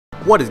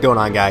What is going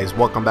on, guys?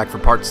 Welcome back for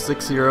part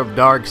 6 here of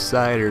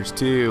Darksiders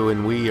 2,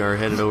 and we are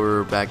headed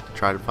over back to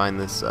try to find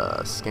this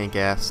skank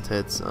ass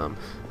tits. How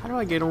do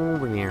I get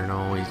over here? And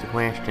always the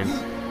question.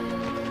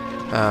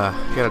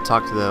 Gotta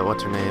talk to the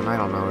what's her name? I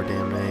don't know her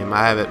damn name.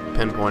 I have it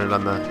pinpointed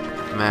on the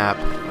map.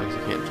 I guess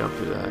I can't jump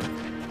through that.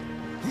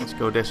 Let's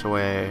go this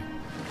way.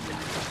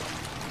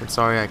 And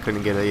sorry I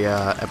couldn't get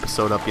a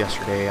episode up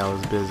yesterday. I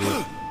was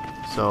busy,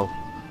 so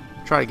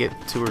try to get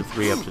 2 or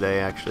 3 up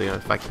today. Actually,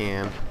 if I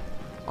can.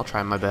 I'll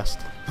try my best.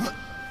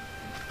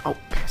 Oh,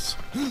 piss.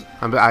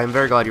 I'm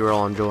very glad you were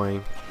all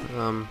enjoying.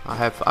 I'm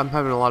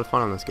having a lot of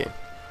fun on this game.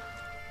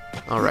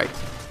 Alright.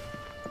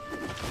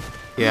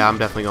 Yeah, I'm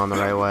definitely going the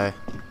right way.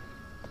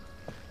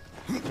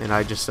 And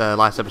I just,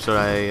 last episode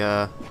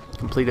I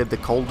completed the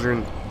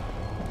cauldron.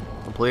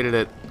 Completed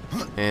it.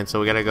 And so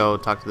we gotta go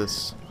talk to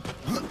this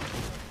guy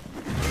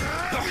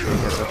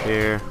up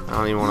here. I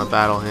don't even want to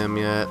battle him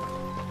yet.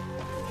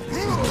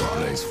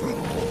 Place for a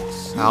horse.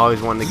 I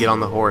always wanted to get on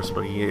the horse,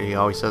 but he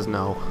always says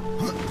no.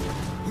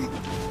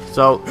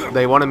 So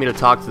they wanted me to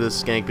talk to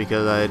this skank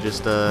because I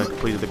just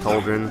completed the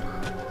cauldron.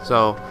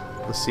 So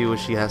let's see what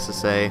she has to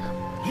say.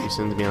 She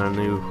sends me on a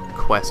new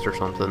quest or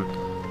something.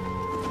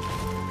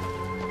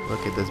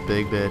 Look at this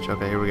big bitch.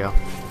 Okay, here we go.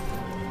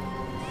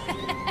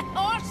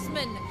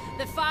 Horseman,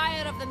 the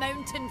fire of the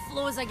mountain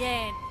flows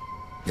again.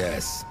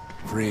 Yes,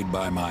 freed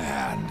by my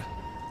hand.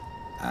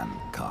 And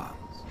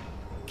Khan's.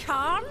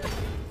 Karn?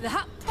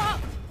 That pup?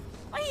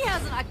 Why, he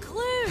hasn't a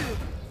clue.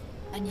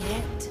 And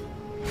yet,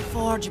 the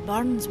forge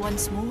burns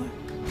once more.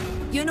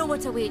 You know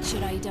what awaits you,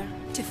 Rider.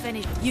 To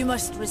finish, you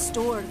must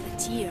restore the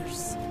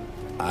tears.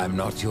 I'm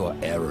not your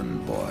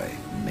errand boy,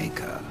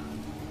 Maker.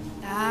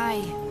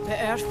 Aye, but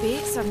our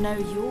fates are now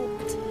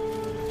yoked.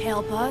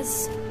 Help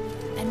us,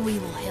 and we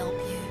will help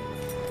you.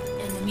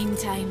 In the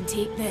meantime,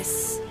 take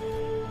this.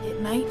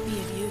 It might be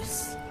of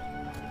use.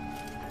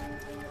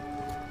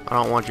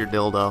 I don't want your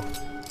dildo.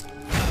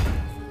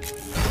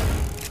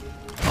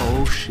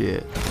 Oh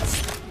shit.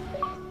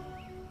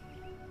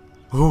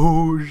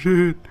 Oh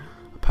shit.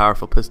 A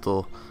powerful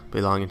pistol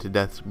belonging to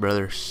Death's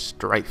brother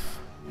Strife.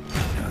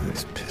 Now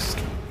this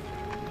pistol.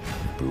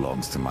 It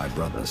belongs to my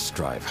brother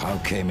Strife. How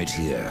came it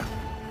here?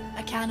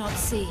 I cannot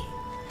say,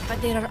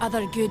 but there are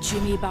other goods you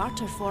may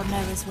barter for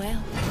now as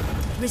well.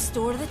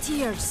 Restore the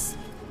tears,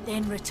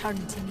 then return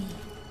to me.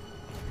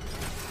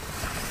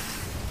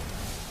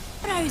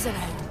 Browse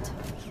around.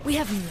 We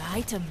have new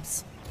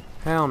items.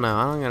 Hell no,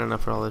 I don't got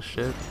enough for all this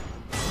shit.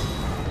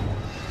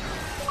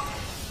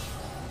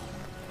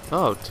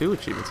 Oh, 2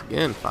 achievements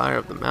again. Fire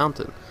of the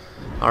Mountain.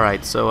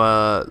 Alright, so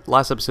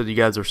last episode you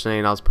guys were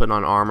saying I was putting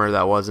on armor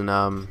that wasn't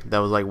that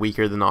was like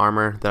weaker than the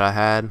armor that I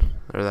had,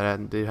 or that I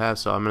did have,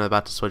 so I'm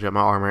about to switch up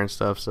my armor and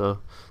stuff, so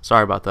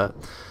sorry about that.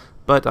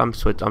 But I'm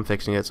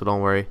fixing it, so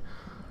don't worry.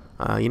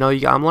 You know,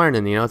 I'm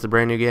learning, you know, it's a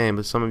brand new game,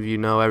 but some of you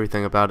know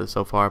everything about it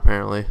so far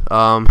apparently.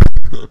 No,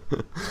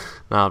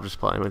 I'm just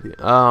playing with you.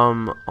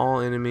 All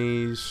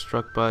enemies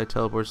struck by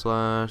teleport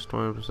slash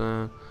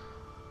 20%.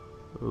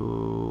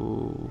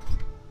 Ooh.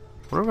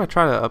 What if I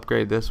try to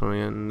upgrade this one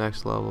again,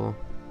 next level?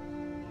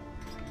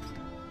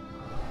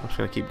 I'm just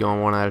gonna keep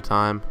going one at a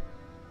time.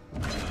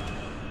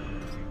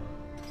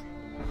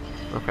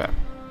 Okay.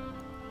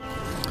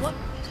 So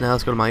now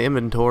let's go to my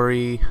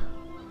inventory.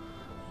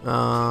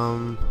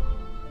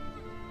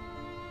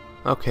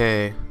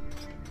 Okay.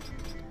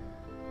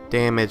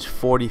 Damage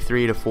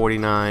 43 to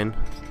 49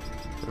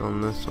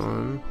 on this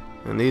one,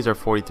 and these are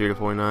 43 to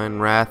 49.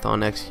 Wrath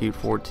on execute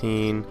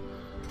 14.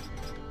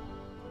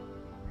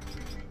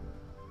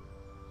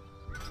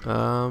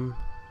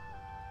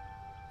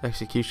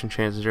 Execution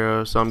chance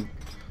 0. So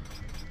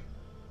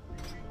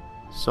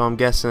I'm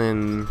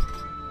guessing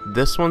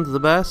this one's the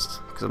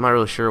best because I'm not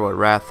really sure what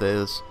Wrath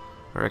is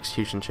or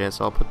execution chance.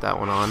 So I'll put that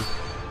one on.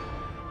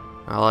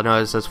 All I know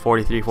is it says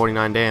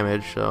 43-49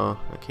 damage, so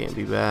that can't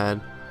be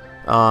bad.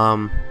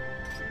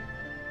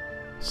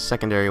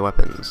 Secondary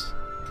weapons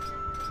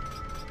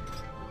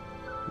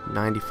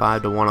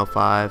 95 to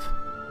 105.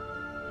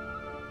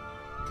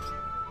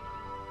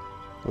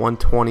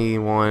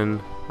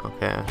 121.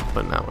 Okay,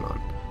 putting that one on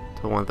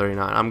to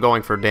 139. I'm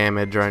going for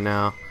damage right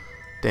now.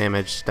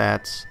 Damage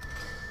stats.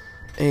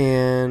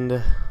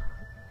 And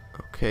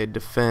okay,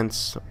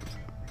 defense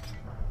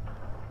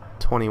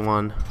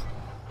 21.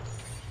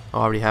 I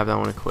already have that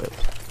one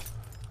equipped.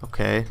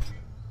 Okay.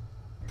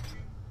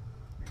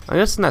 I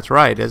guess that's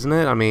right, isn't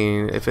it? I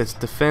mean, if it's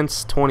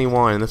defense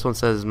 21 and this one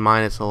says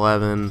minus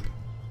 11,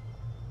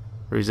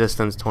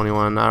 resistance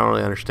 21, I don't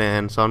really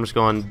understand. So I'm just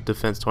going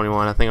defense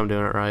 21. I think I'm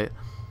doing it right.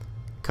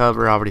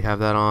 Cover, I already have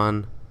that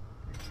on.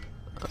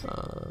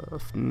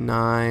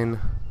 9.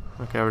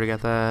 Okay, I already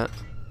got that.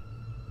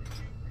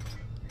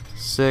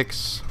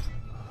 6.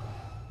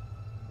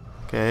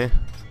 Okay.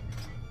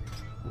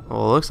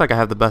 Well, it looks like I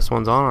have the best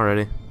ones on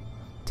already.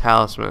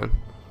 Talisman.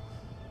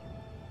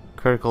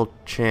 Critical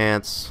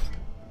chance.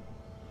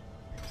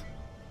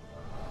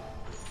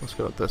 Let's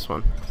go with this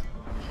one.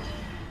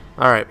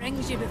 Alright.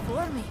 Brings you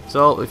before me.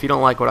 So, if you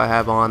don't like what I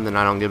have on, then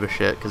I don't give a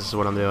shit, because this is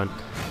what I'm doing.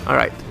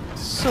 Alright.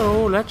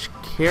 So let's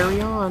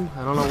carry on.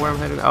 I don't know where I'm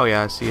headed. Oh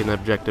yeah, I see an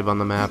objective on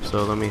the map,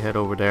 so let me head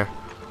over there.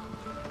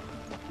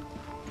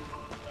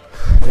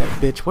 That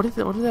bitch. What did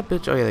that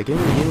bitch? Oh yeah, they gave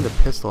me the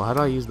pistol. How do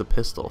I use the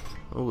pistol?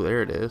 Oh,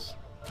 there it is.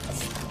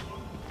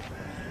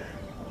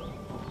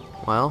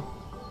 Well,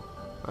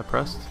 I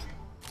pressed.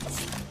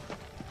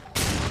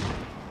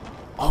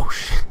 Oh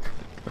shit.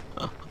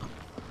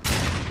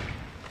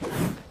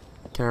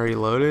 Can I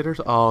reload it or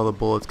so? Oh, the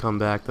bullets come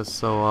back. That's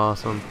so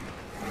awesome.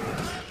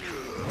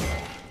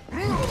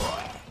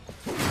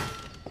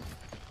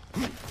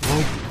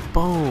 Oh,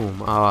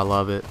 boom. Oh, I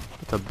love it.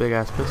 It's a big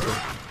ass pistol.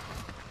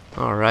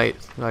 Alright,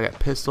 I got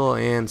pistol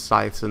and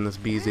scythes in this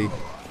BZ.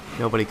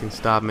 Nobody can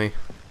stop me.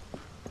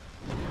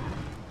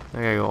 I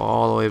gotta go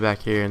all the way back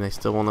here and they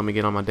still won't let me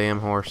get on my damn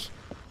horse.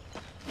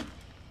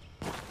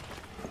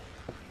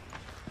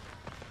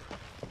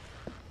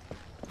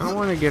 I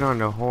want to get on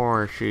the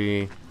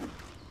horsey.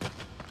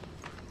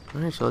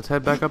 Alright, so let's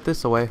head back up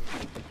this way.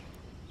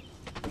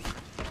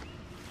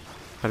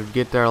 I'd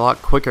get there a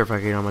lot quicker if I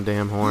get on my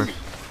damn horse.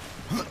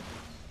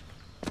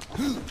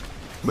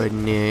 But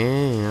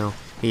no,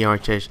 he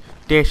always says,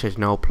 this is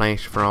no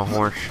place for a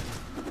horse.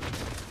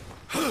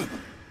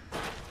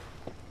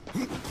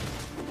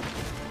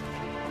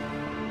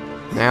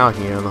 Now I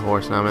can get on the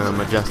horse and I'm in a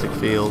majestic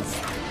field.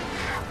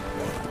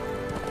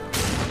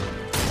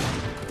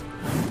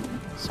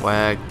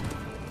 Swag.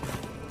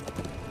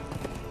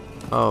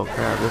 Oh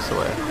crap, this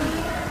way.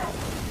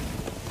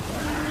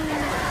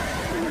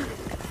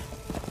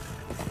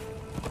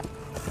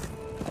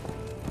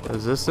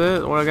 Is this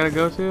it? What I gotta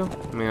go to?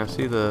 I mean, I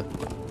see the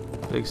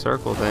big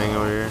circle thing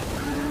over here.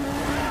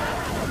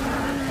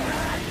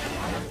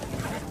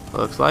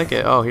 Looks like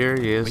it. Oh, here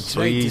he is. We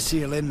tried to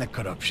seal in the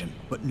corruption,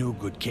 but no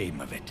good came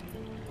of it.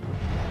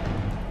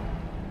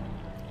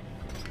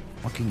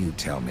 What can you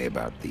tell me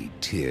about the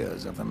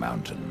Tears of the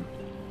Mountain?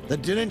 The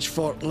Drench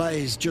fort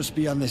lies just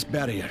beyond this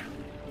barrier.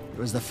 It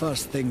was the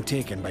first thing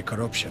taken by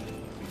corruption.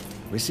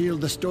 We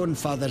sealed the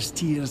Stonefather's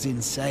tears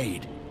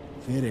inside,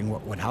 fearing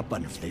what would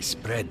happen if they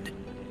spread.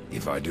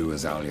 If I do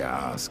as Alia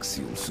asks,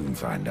 you'll soon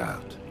find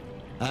out.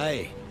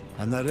 Aye,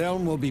 and the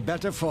realm will be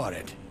better for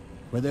it.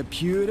 Whether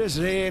pure as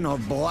rain or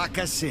black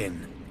as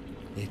sin,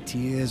 the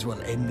tears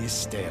will end this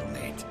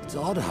stalemate. It's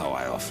odd how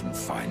I often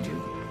find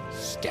you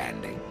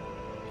standing.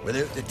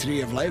 Without the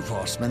Tree of Life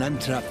Horseman, I'm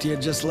trapped here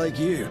just like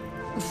you.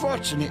 A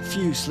fortunate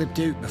few slipped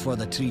out before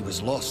the tree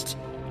was lost,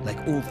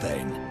 like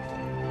Ulthane.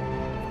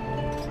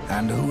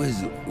 And who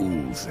is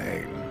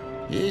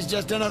Ulthane? He's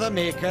just another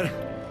maker.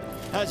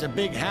 Has a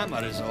big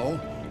hammer is all.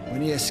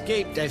 When he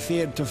escaped, I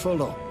feared to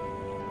follow.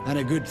 And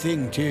a good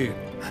thing, too.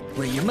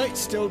 Well, you might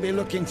still be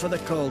looking for the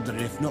cauldron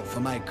if not for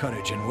my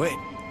courage and wit.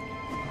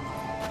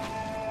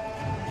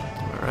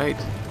 Alright.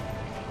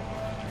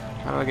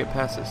 How do I get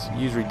past this?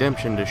 Use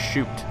redemption to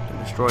shoot and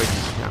destroy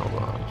channel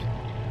bombs.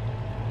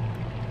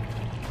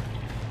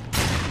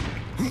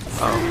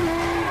 Oh.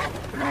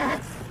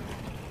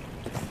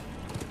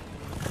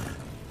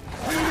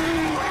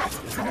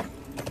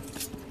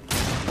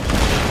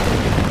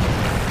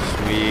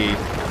 Sweet.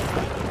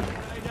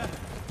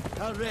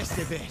 I'll rest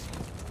a bit.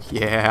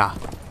 Yeah.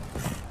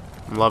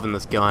 I'm loving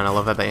this gun. I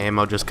love that the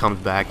ammo just comes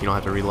back. You don't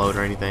have to reload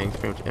or anything. It's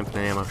pretty much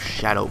infinite ammo.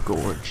 Shadow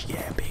Gorge.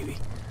 Yeah, baby.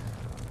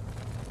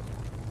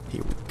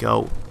 Here we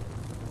go.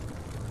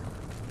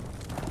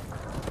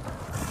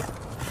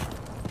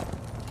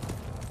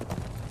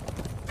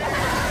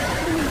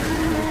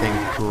 Everything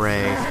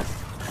gray.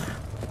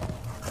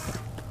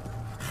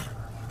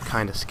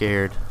 Kinda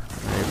scared.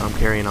 I'm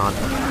carrying on.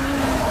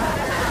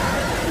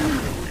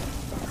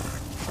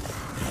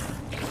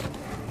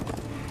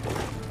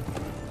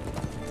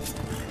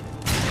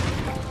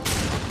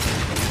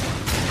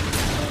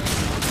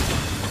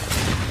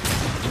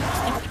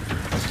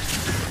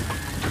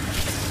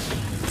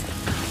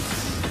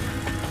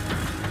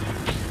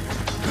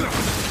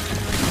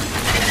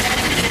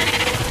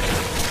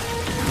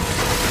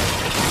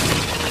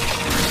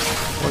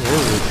 What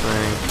is this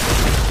thing?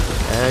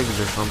 Eggs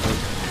or something?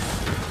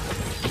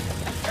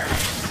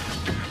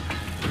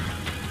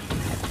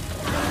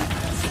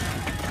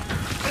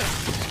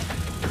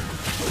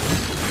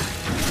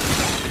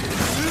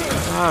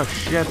 Oh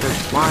shit,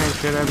 there's flying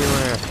shit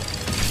everywhere.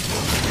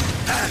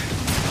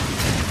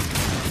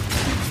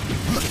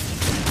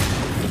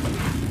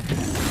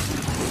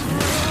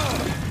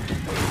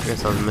 I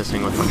guess I was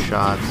missing with my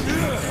shots.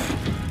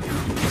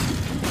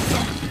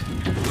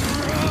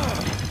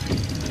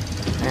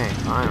 Dang,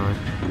 finally.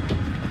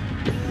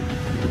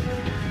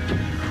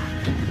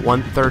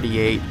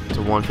 138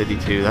 to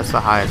 152. That's the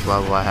highest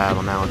level I have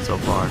on that one so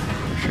far,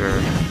 for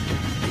sure.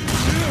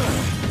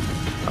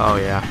 Oh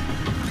yeah.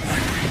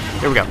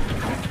 Here we go.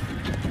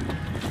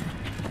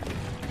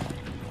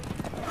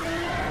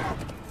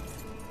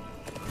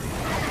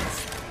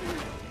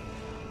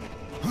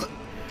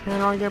 How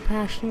do I get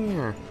past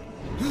here?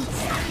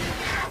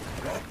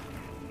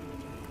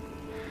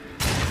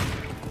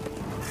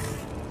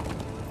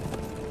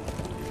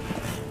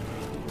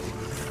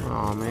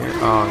 Oh man.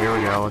 Oh, here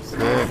we go. What's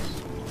this?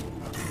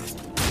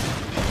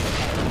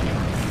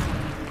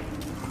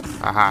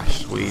 Haha,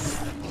 sweet.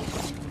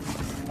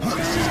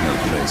 This is no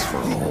place for a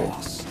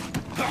horse.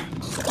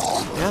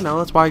 Yeah, no,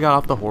 that's why I got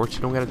off the horse.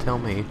 You don't gotta tell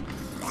me.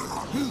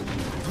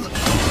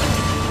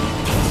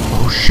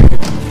 Oh shit.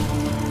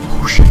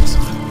 Oh shit,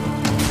 son.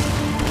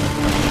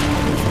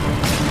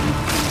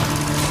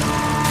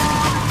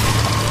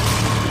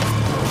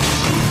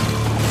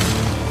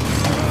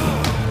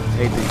 I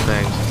hate these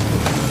things.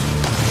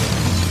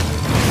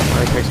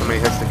 Why they take so many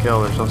hits to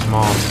kill? They're so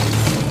small.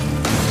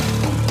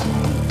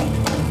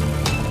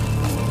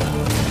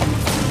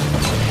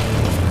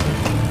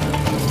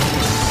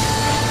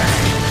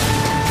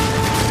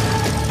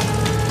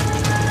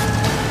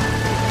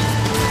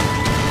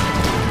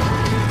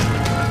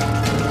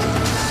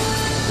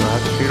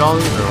 Shoot all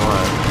these or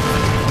what?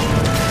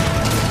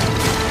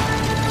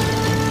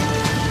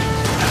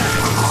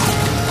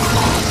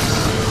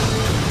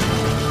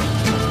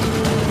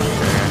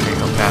 Okay, I can't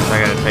go past. I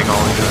gotta take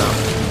all these out.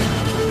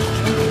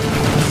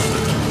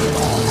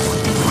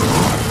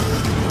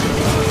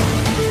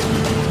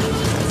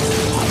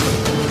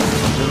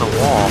 He's in the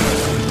wall.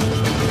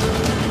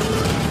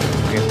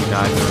 I guess he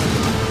died though.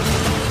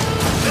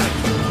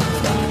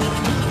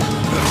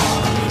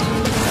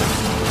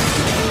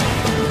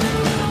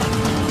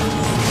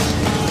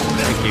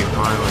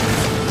 Finally.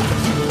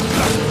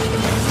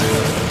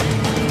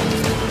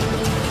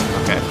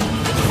 Okay.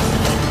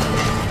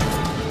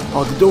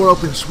 Oh, the door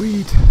opened,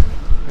 sweet.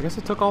 I guess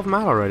I took all of them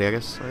out already. I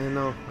guess I didn't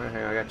know.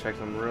 Okay, I gotta check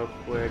them real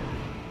quick.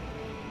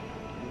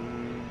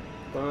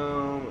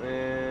 Boom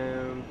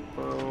and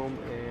boom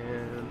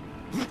and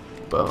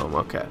boom.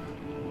 Okay.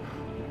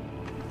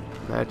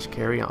 Let's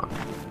carry on.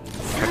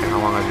 Checking how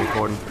long I was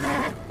recording.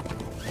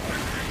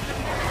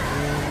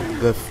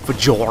 The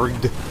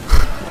Fjord.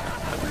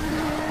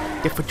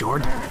 Different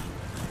Jordan.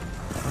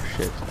 Oh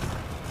shit.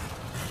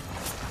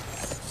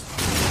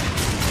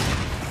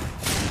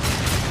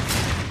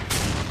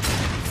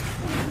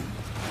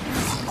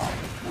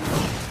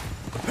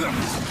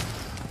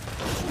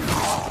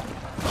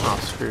 Oh,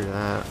 screw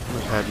that. I'm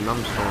just heading.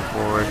 I'm just going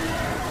forward.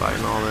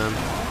 Fighting all them.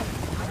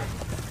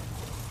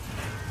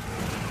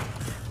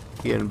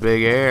 Getting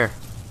big air.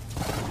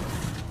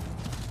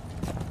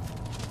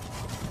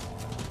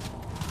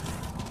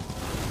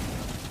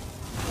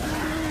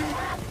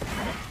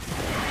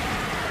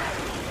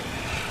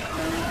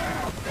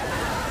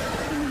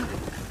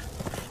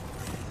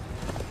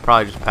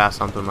 Probably just pass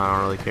something. I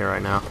don't really care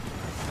right now.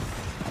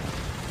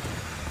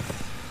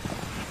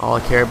 All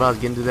I care about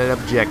is getting to that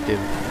objective.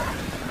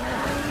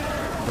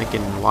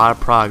 Making a lot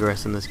of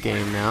progress in this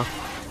game now.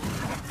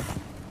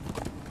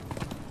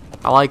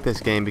 I like this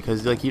game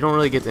because like you don't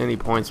really get to any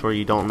points where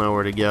you don't know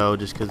where to go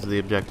just because the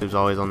objective's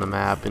always on the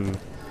map, and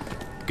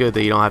good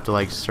that you don't have to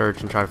like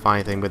search and try to find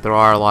anything. But there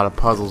are a lot of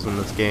puzzles in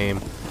this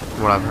game,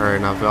 from what I've heard,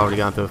 and I've already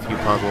gone through a few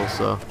puzzles,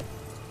 so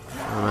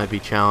there might be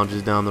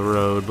challenges down the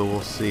road, but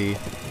we'll see.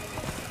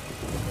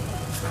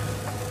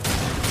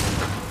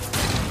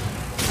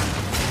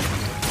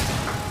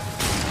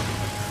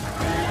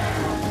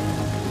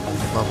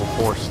 Level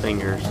 4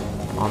 stingers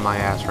on my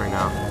ass right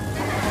now.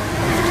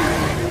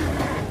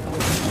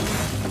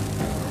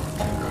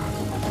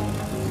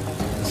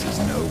 This is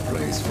no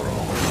place for a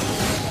horse.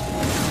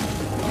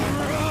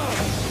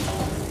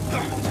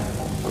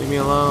 Leave me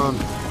alone.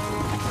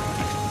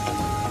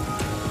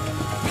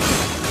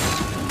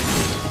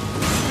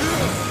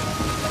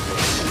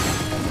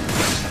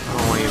 I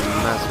don't want to even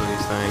mess with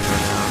these things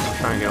right now. I'm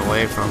trying to get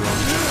away from them.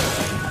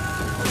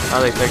 How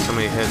do they take so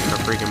many hits for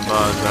freaking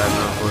bugs? I have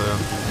no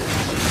clue.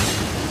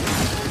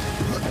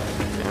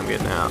 I'm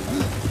getting out.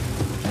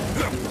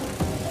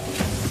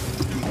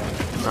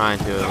 Trying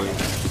to at least.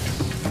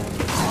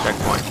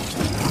 Checkpoint.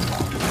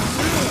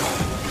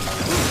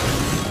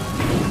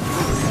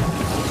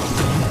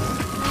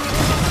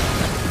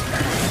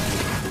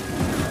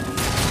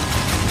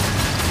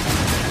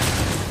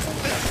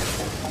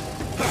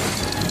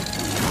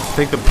 I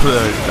think the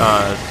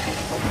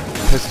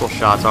pistol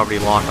shots already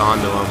lock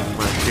onto him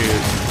when I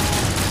shoot.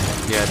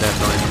 Yeah,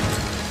 definitely.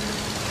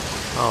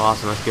 Oh,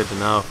 awesome. That's good to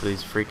know for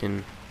these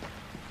freaking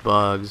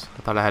bugs.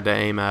 I thought I had to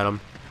aim at them.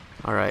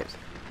 Alright.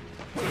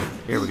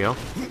 Here we go.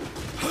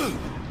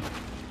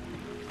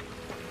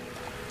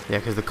 Yeah,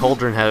 because the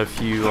cauldron had a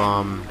few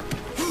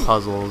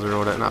puzzles or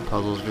whatever. Not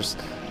puzzles, just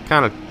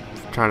kind of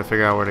trying to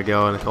figure out where to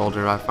go in the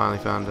cauldron. I finally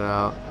found it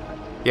out.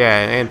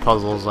 Yeah, and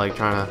puzzles, like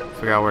trying to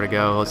figure out where to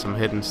go with some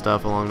hidden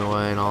stuff along the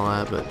way and all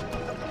that. But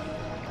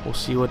we'll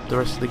see what the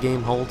rest of the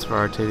game holds for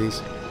our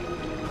titties.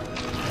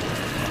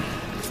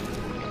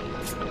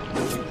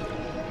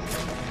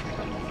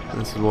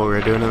 This is what we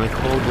were doing in the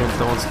cauldron,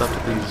 throwing stuff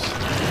at these.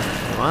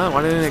 What?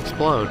 Why didn't it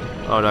explode?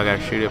 Oh, do I gotta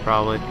shoot it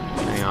probably?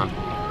 Hang on.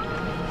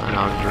 I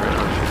know, I'm just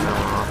shooting that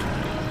one off.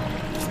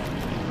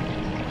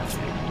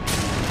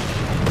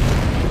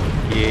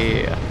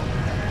 Yeah.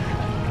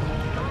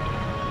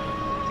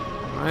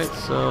 Alright,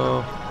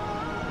 so I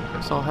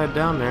guess I'll head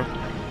down there.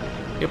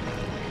 Yep.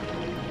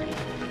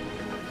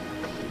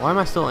 Why am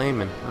I still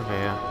aiming? Okay,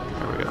 yeah.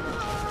 There we go.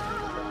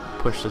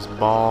 Push this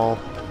ball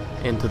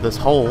into this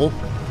hole.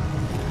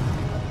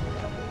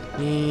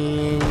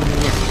 And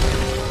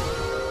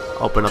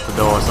Open up the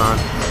door, son.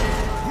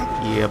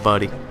 Yeah,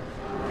 buddy.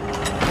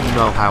 You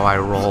know how I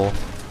roll.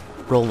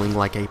 Rolling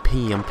like a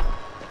pimp.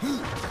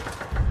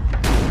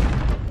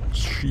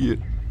 Shit.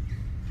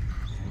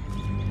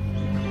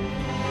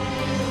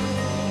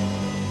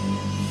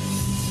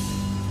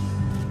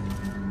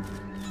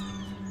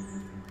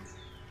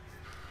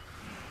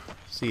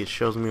 See, it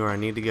shows me where I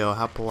need to go.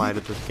 How polite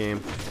is this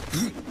game?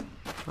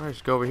 Alright,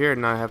 just go over here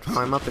and not have to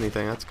climb up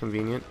anything. That's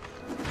convenient.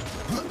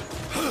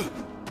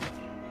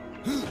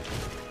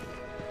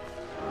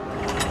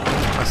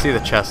 I see the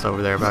chest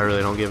over there, but I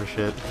really don't give a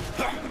shit.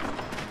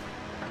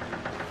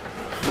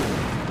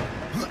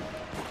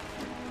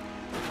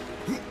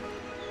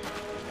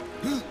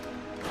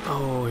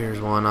 Oh, here's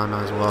one. I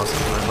might as well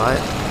buy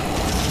it.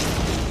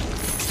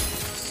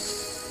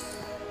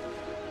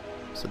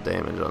 What's the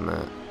damage on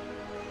that?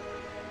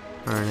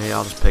 Alright, hey,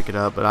 I'll just pick it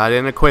up, but I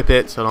didn't equip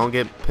it, so don't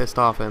get pissed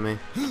off at me.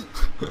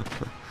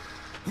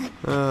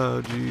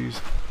 Oh, jeez.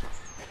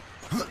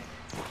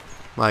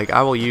 Like,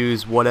 I will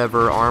use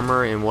whatever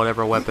armor and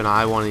whatever weapon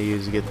I want to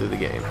use to get through the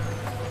game.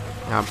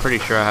 Now, I'm pretty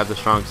sure I have the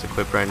strongest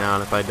equipped right now,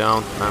 and if I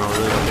don't, then I don't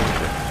really give a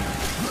shit.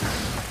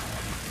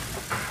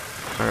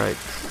 Alright.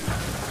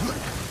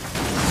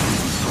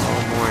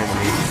 Oh, more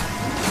enemies.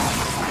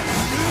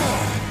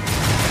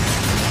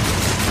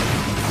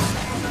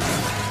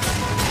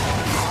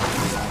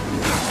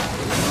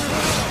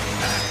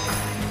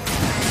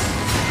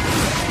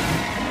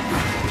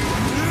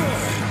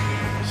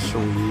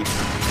 Sweet.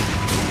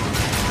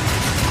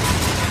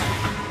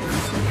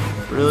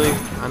 Really?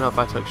 I know if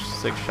I took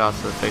 6 shots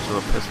to the face with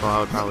a pistol, I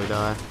would probably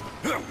die.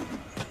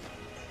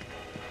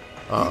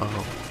 Uh-oh.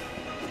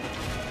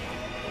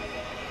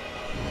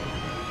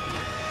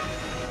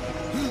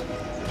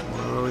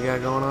 What do we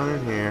got going on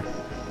in here?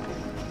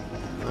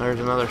 There's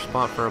another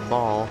spot for a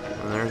ball,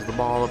 and there's the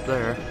ball up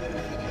there.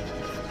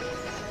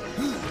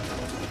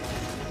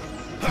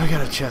 I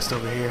got a chest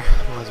over here.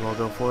 Might as well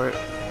go for it.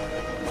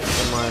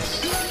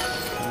 Unless...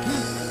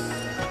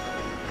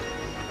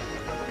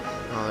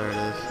 oh, there it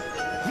is.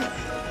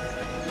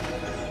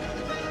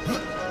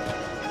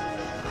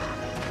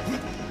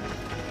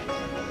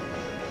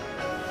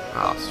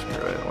 Oh,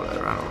 screw it.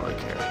 Whatever. I don't really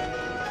care.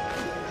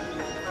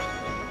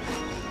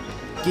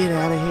 Get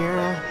out of here.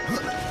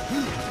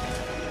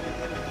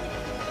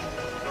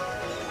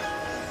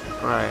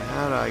 Alright,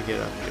 how do I get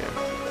up here?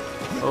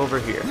 Over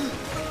here.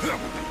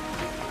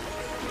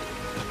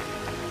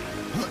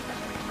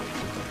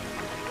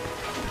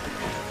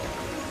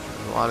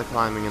 There's a lot of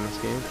climbing in this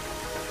game.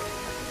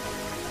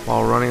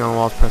 While running on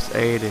walls, press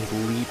A to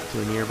leap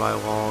to a nearby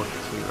wall.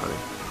 Continue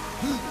running.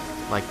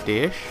 Like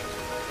dish?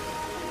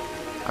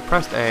 I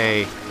pressed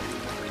A.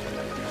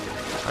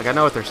 Like, I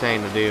know what they're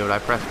saying to do, but I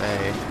pressed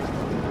A.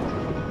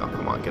 Oh,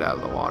 come on, get out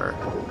of the water.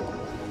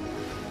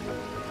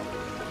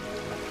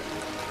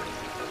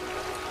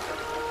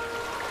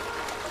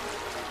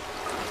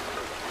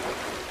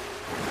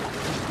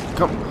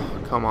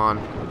 Come on.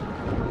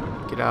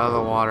 Get out of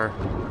the water.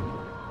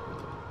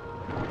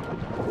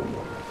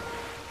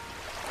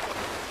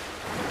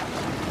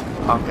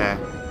 Okay,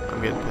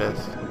 I'm getting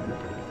pissed.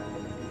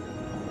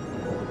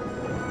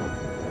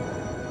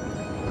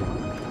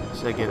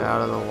 Say get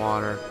out of the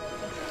water.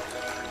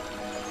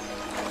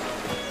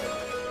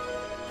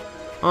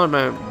 Oh,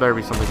 there better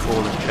be something cool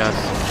in this chest.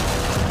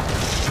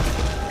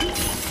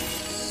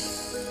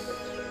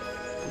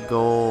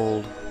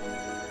 Gold.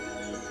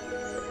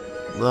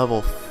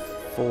 Level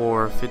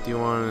 4,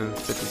 51 and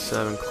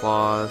 57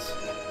 claws.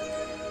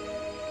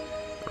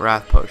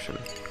 Wrath potion.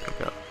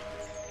 Pick up.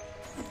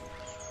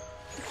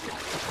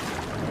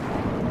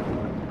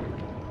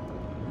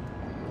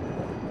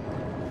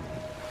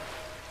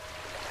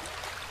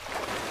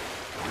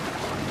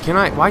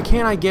 Why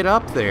can't I get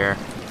up there?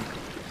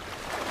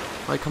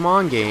 Like, come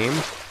on, game.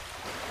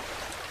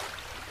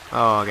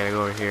 Oh, I gotta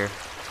go over here.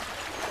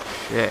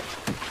 Shit.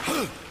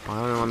 Why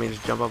don't let me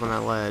just jump up on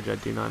that ledge? I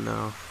do not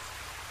know.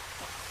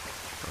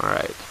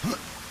 Alright.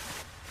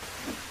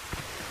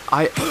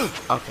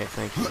 Okay,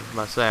 thank you. I was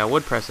about to say, I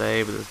would press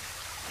A, but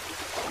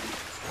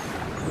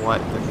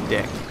what the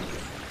dick?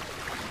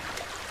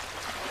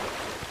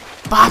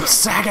 Bob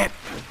Saget!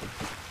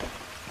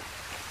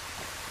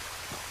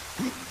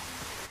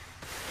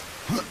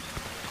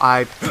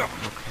 Okay.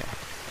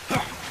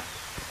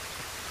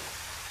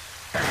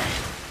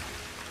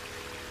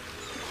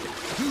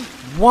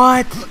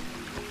 What?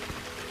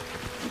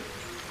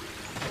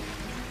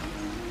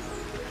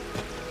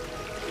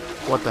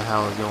 What the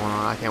hell is going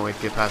on? I can't wait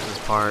to get past this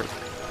part.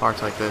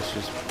 Parts like this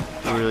just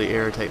really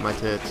irritate my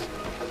tits.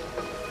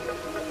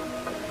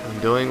 I'm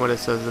doing what it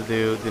says to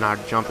do. Do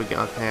not jump again.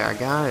 Okay, I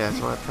got it. That's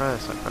what I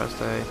pressed. I pressed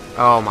A.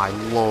 Oh my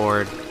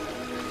lord.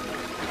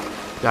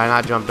 Did I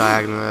not jump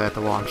diagonally at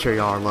the wall? I'm sure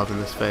y'all are loving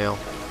this fail.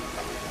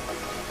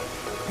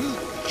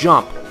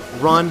 Jump.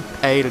 Run.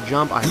 A to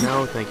jump. I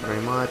know. Thank you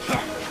very much.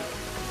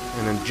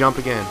 And then jump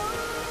again.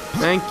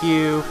 Thank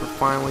you for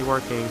finally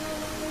working.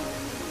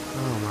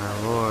 Oh my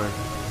lord.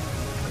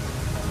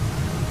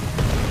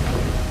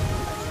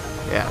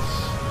 Yes.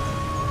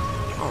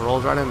 Oh,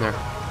 rolls right in there.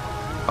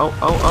 Oh.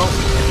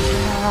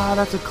 Ah,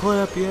 that's a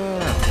clip, yeah.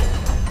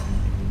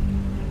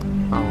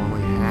 Oh,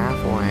 only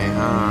halfway,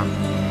 huh?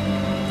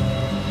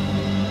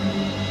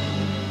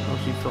 Oh,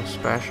 she feels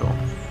special.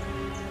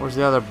 Where's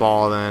the other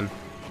ball then?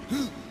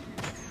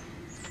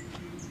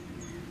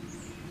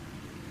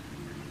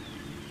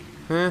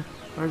 Huh?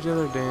 Where's the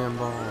other damn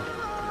ball?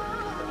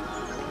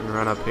 Let me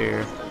run up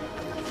here.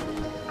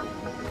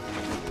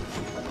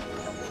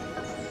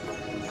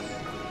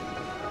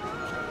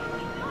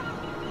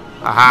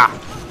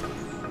 Aha!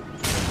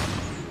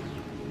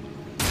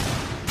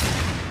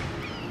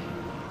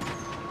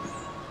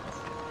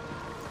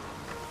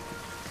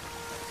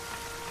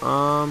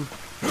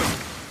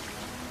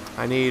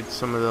 I need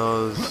some of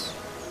those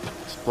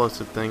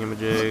explosive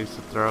thingamajigs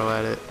to throw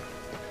at it.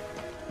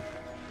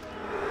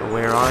 But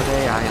where are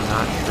they? I am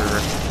not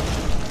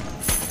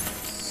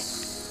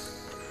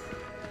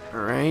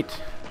sure.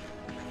 Alright.